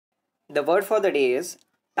The word for the day is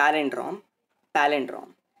palindrome. Palindrome.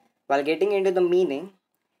 While getting into the meaning,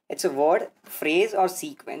 it's a word, phrase, or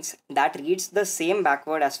sequence that reads the same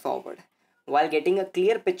backward as forward. While getting a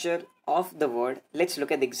clear picture of the word, let's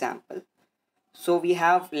look at the example. So we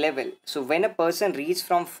have level. So when a person reads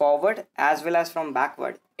from forward as well as from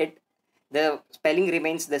backward, the spelling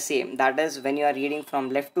remains the same. That is, when you are reading from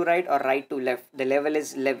left to right or right to left, the level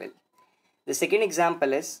is level. The second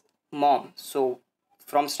example is mom. So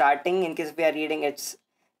from starting, in case we are reading its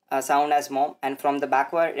sound as mom, and from the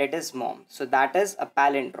backward it is mom. So that is a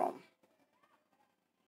palindrome.